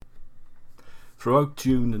Throughout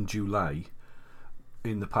June and July,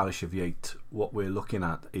 in the parish of Yate, what we're looking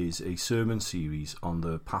at is a sermon series on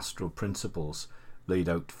the pastoral principles laid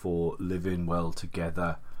out for living well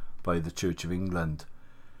together by the Church of England.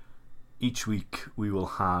 Each week we will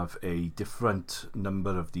have a different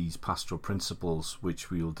number of these pastoral principles which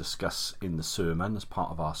we will discuss in the sermon as part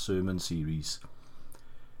of our sermon series.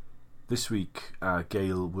 This week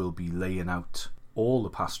Gail will be laying out all the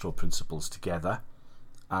pastoral principles together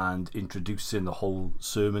and introducing the whole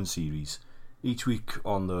sermon series. Each week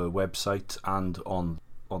on the website and on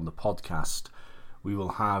the podcast, we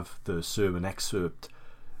will have the sermon excerpt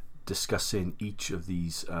discussing each of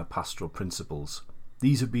these pastoral principles.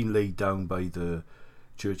 These have been laid down by the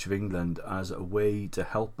Church of England as a way to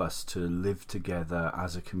help us to live together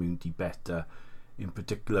as a community better, in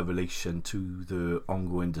particular relation to the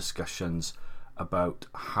ongoing discussions about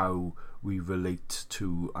how we relate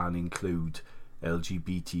to and include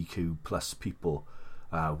LGBTQ plus people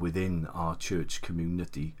within our church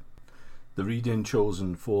community. The reading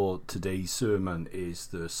chosen for today's sermon is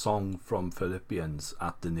the song from Philippians,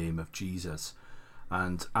 At the Name of Jesus.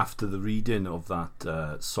 And after the reading of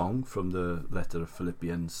that song from the letter of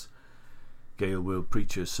Philippians, Gail will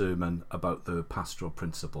preach a sermon about the pastoral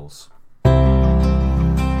principles.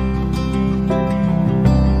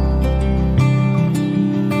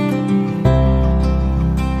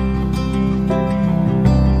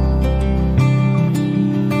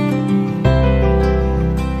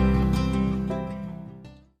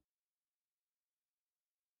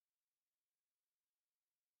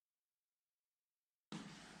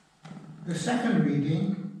 The second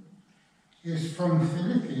reading is from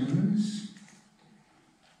Philippians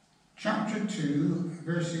chapter 2,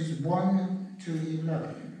 verses 1 to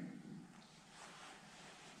 11.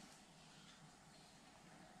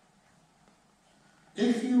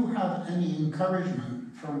 If you have any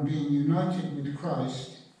encouragement from being united with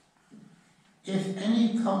Christ, if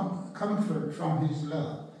any comfort from his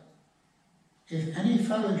love, if any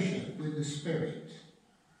fellowship with the Spirit,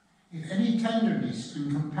 if any tenderness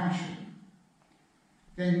and compassion,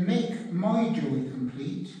 then make my joy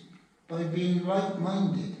complete by being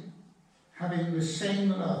like-minded, having the same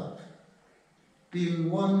love,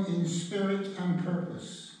 being one in spirit and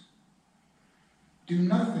purpose. Do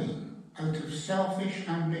nothing out of selfish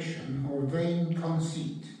ambition or vain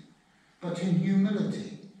conceit, but in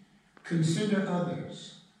humility consider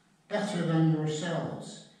others better than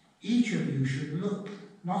yourselves. Each of you should look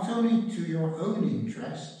not only to your own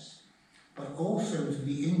interests, but also to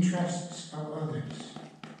the interests of others.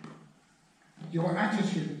 Your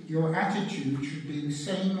attitude should be the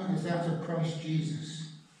same as that of Christ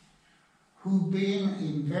Jesus, who, being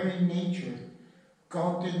in very nature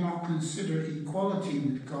God, did not consider equality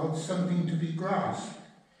with God something to be grasped,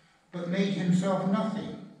 but made himself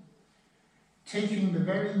nothing, taking the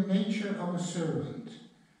very nature of a servant,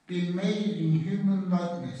 being made in human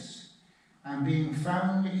likeness, and being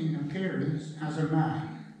found in appearance as a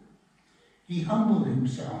man. He humbled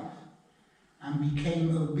himself and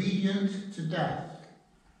became obedient to death,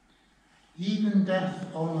 even death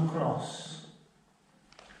on the cross.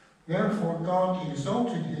 Therefore God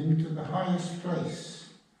exalted him to the highest place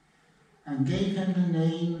and gave him the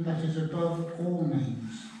name that is above all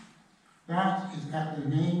names, that is at the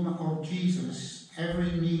name of Jesus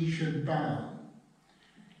every knee should bow,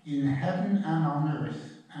 in heaven and on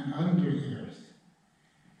earth and under the earth,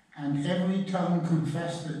 and every tongue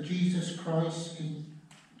confess that Jesus Christ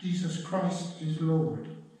is Lord,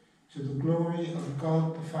 to the glory of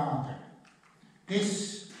God the Father.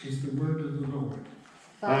 This is the word of the Lord.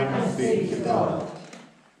 Thanks be to God.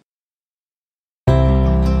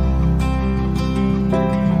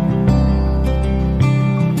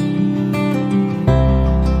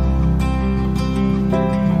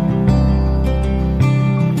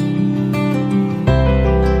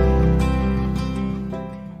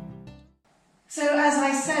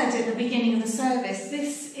 Beginning of the service,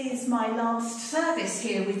 this is my last service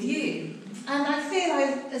here with you, and I feel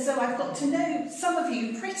as though I've got to know some of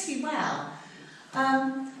you pretty well,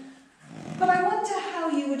 but I wonder how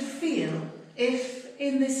you would feel if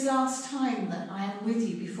in this last time that I am with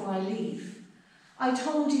you before I leave, I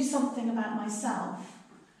told you something about myself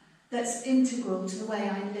that's integral to the way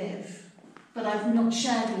I live, but I've not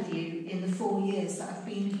shared with you in the 4 years that I've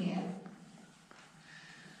been here.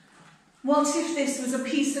 What if this was a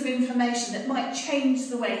piece of information that might change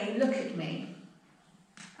the way you look at me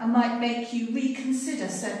and might make you reconsider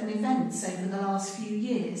certain events over the last few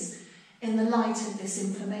years in the light of this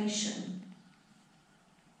information?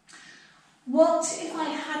 What if I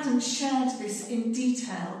hadn't shared this in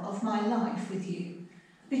detail of my life with you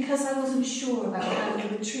because I wasn't sure about how you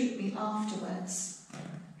would treat me afterwards,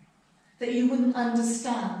 that you wouldn't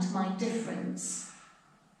understand my difference,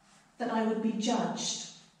 that I would be judged.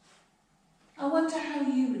 I wonder how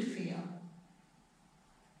you would feel.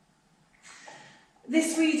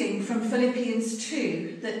 This reading from Philippians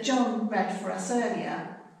 2 that John read for us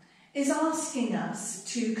earlier is asking us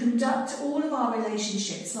to conduct all of our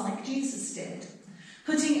relationships like Jesus did,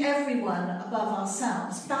 putting everyone above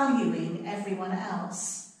ourselves, valuing everyone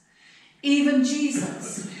else. Even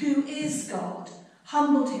Jesus, who is God,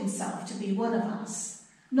 humbled himself to be one of us,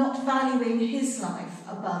 not valuing his life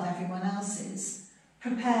above everyone else's,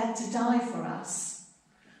 prepared to die for us.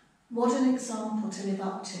 What an example to live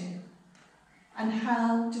up to. And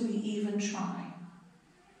how do we even try?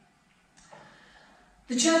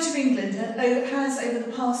 The Church of England has, over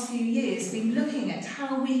the past few years, been looking at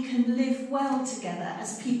how we can live well together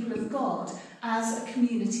as people of God, as a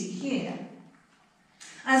community here.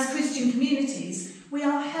 As Christian communities, we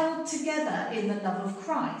are held together in the love of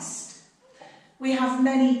Christ. We have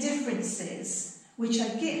many differences, which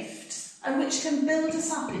are gifts, and which can build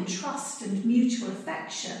us up in trust and mutual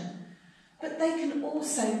affection, but they can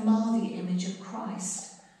also mar the image of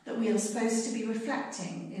Christ that we are supposed to be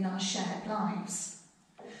reflecting in our shared lives.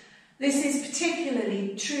 This is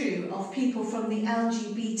particularly true of people from the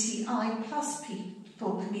LGBTI plus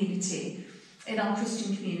people community in our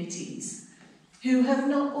Christian communities, who have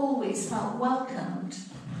not always felt welcomed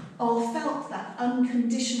or felt that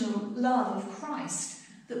unconditional love of Christ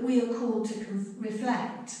that we are called to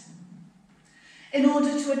reflect. In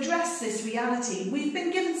order to address this reality, we've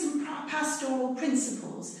been given some pastoral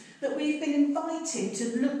principles that we've been invited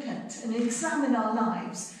to look at and examine our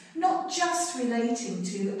lives, not just relating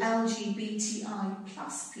to LGBTI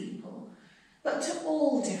plus people, but to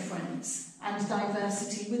all difference and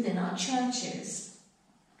diversity within our churches.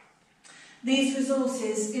 These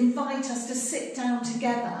resources invite us to sit down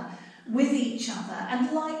together with each other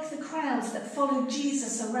and, like the crowds that followed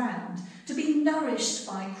Jesus around, to be nourished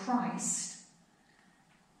by Christ.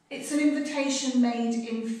 It's an invitation made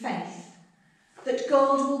in faith that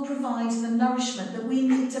God will provide the nourishment that we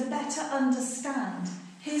need to better understand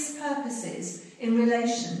his purposes in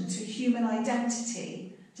relation to human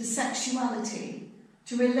identity, to sexuality,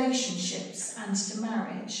 to relationships and to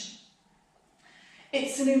marriage.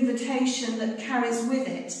 It's an invitation that carries with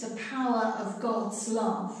it the power of God's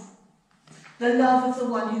love, the love of the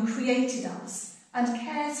one who created us and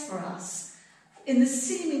cares for us in the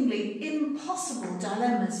seemingly impossible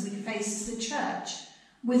dilemmas we face as a church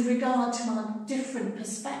with regard to our different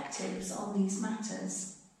perspectives on these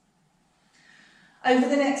matters. Over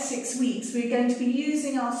the next 6 weeks, we're going to be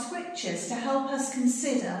using our scriptures to help us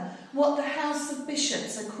consider what the House of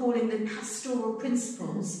Bishops are calling the pastoral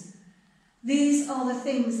principles. These are the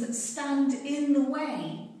things that stand in the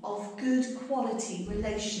way of good quality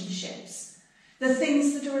relationships, the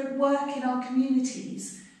things that are at work in our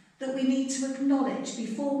communities that we need to acknowledge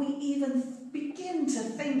before we even begin to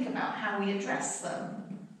think about how we address them.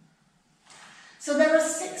 So there are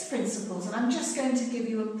 6 principles, and I'm just going to give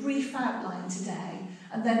you a brief outline today,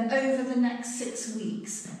 and then over the next 6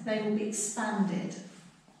 weeks they will be expanded.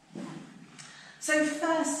 So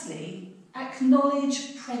firstly,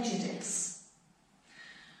 acknowledge prejudice.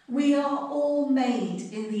 We are all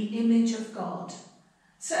made in the image of God,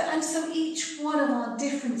 so each one of our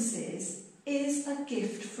differences is a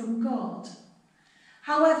gift from God.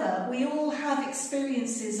 However, we all have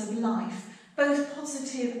experiences of life, both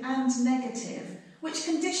positive and negative, which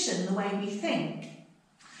condition the way we think.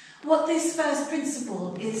 What this first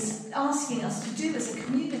principle is asking us to do as a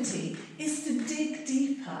community is to dig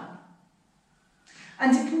deeper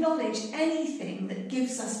and acknowledge anything that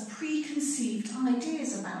gives us preconceived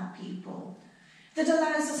ideas about people, that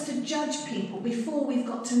allows us to judge people before we've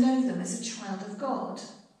got to know them as a child of God.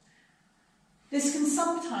 This can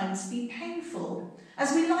sometimes be painful,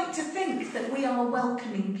 as we like to think that we are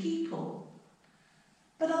welcoming people.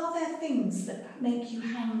 But are there things that make you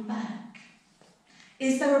hang back?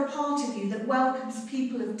 Is there a part of you that welcomes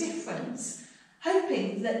people of difference,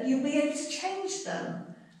 hoping that you'll be able to change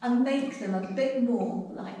them and make them a bit more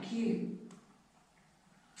like you?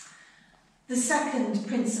 The second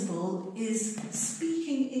principle is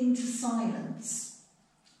speaking into silence.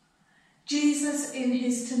 Jesus, in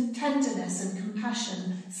his tenderness and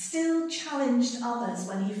compassion, still challenged others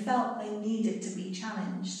when he felt they needed to be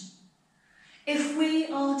challenged. If we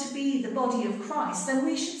are to be the body of Christ, then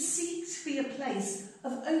we should seek to be a place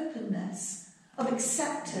of openness, of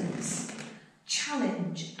acceptance,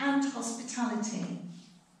 challenge and hospitality.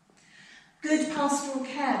 Good pastoral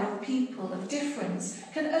care of people of difference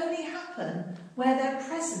can only happen where their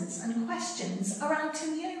presence and questions are out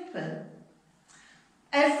in the open.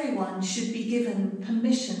 Everyone should be given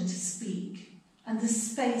permission to speak and the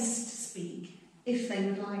space to speak if they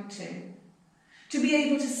would like to be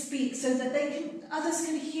able to speak so that others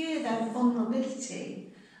can hear their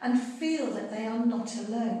vulnerability and feel that they are not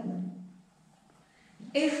alone.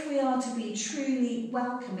 If we are to be truly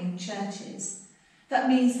welcoming churches, that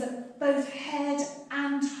means that both head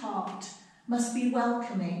and heart must be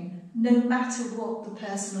welcoming, no matter what the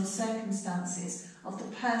personal circumstances of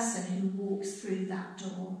the person who walks through that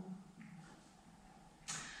door.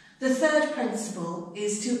 The third principle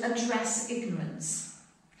is to address ignorance.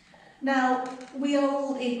 Now, we are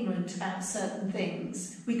all ignorant about certain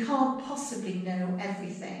things. We can't possibly know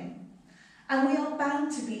everything. And we are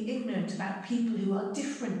bound to be ignorant about people who are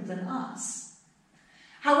different than us.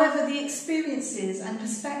 However, the experiences and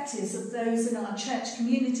perspectives of those in our church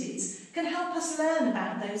communities can help us learn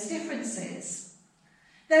about those differences.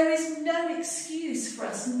 There is no excuse for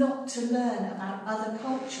us not to learn about other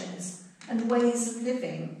cultures and ways of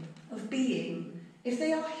living, of being, if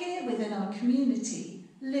they are here within our community,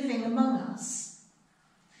 living among us.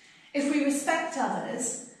 If we respect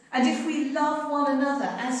others, and if we love one another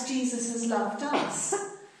as Jesus has loved us,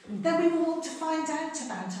 then we will want to find out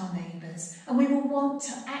about our neighbours, and we will want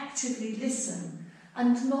to actively listen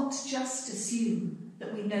and not just assume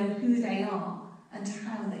that we know who they are and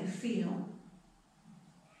how they feel.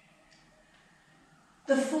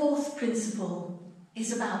 The fourth principle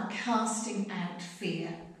is about casting out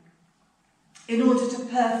fear. In order to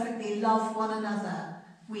perfectly love one another,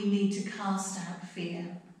 we need to cast out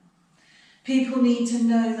fear. People need to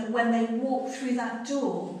know that when they walk through that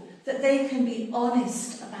door, that they can be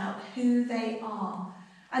honest about who they are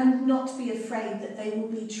and not be afraid that they will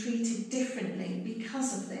be treated differently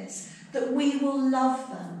because of this, that we will love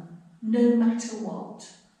them no matter what.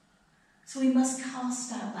 So we must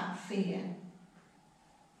cast out that fear.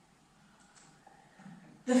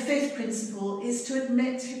 The fifth principle is to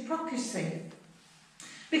admit hypocrisy.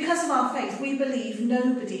 Because of our faith, we believe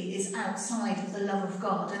nobody is outside of the love of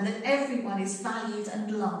God and that everyone is valued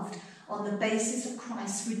and loved on the basis of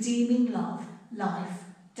Christ's redeeming love, life,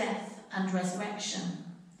 death and resurrection.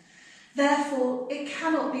 Therefore, it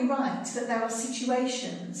cannot be right that there are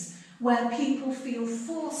situations where people feel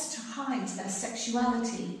forced to hide their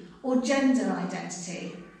sexuality or gender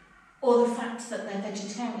identity or the fact that they're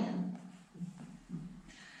vegetarian.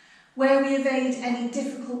 Where we evade any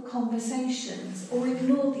difficult conversations or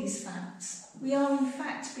ignore these facts, we are in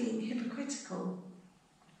fact being hypocritical.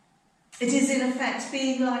 It is in effect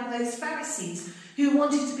being like those Pharisees who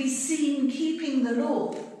wanted to be seen keeping the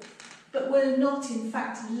law, but were not in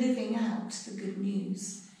fact living out the good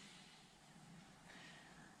news.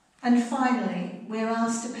 And finally, we're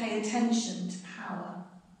asked to pay attention to power.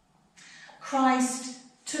 Christ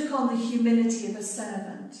took on the humility of a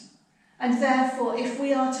servant. And therefore, if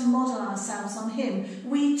we are to model ourselves on him,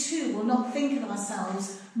 we too will not think of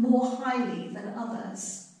ourselves more highly than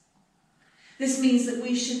others. This means that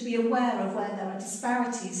we should be aware of where there are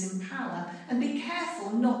disparities in power and be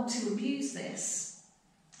careful not to abuse this.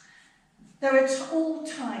 There are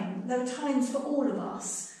times for all of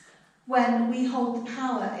us when we hold the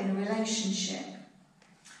power in a relationship.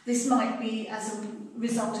 This might be as a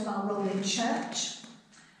result of our role in church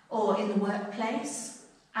or in the workplace,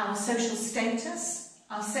 our social status,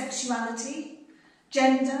 our sexuality,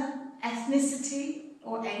 gender, ethnicity,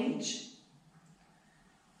 or age.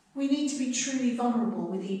 We need to be truly vulnerable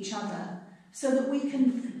with each other so that we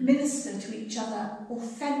can minister to each other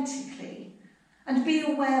authentically and be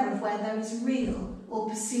aware of where there is real or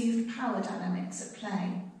perceived power dynamics at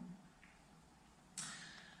play.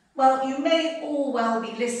 Well, you may all well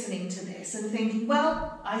be listening to this and thinking,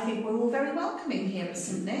 well, I think we're all very welcoming here at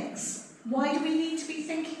St. Nick's. Why do we need to be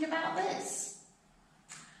thinking about this?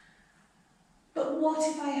 But what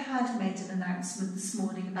if I had made an announcement this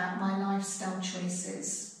morning about my lifestyle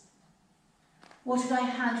choices? What if I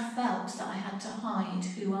had felt that I had to hide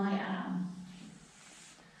who I am?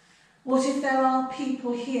 What if there are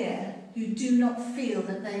people here who do not feel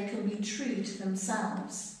that they can be true to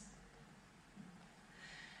themselves?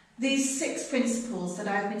 These 6 principles that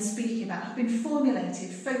I've been speaking about have been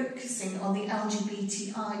formulated focusing on the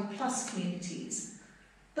LGBTI plus communities,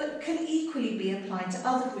 but can equally be applied to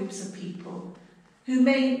other groups of people who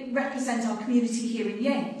may represent our community here in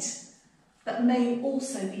Yate, but may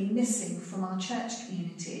also be missing from our church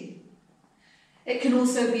community. It can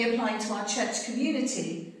also be applied to our church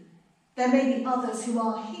community. There may be others who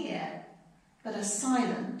are here, but are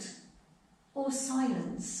silent or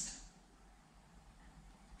silenced.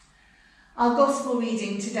 Our gospel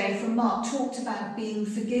reading today from Mark talked about being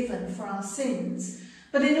forgiven for our sins.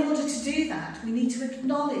 But in order to do that, we need to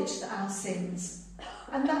acknowledge our sins.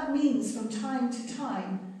 And that means from time to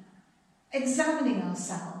time examining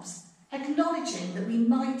ourselves, acknowledging that we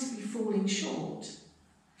might be falling short.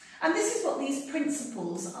 And this is what these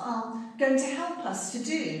principles are going to help us to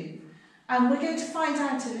do. And we're going to find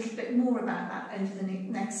out a little bit more about that over the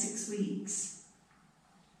next 6 weeks.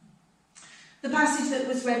 The passage that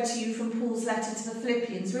was read to you from Paul's letter to the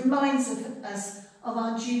Philippians reminds us of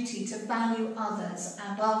our duty to value others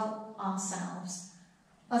above ourselves,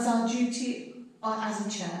 as our duty as a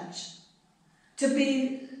church, to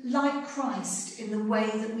be like Christ in the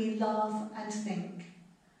way that we love and think,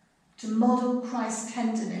 to model Christ's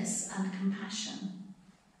tenderness and compassion.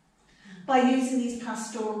 By using these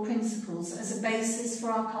pastoral principles as a basis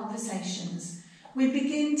for our conversations, we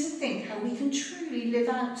begin to think how we can truly live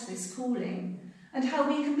out this calling and how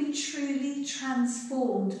we can be truly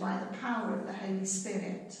transformed by the power of the Holy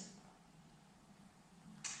Spirit.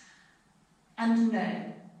 And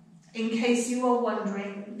no, in case you are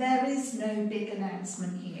wondering, there is no big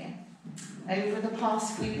announcement here. Over the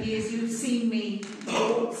past few years, you've seen me,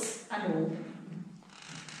 thoughts and all.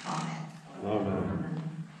 Amen. Amen.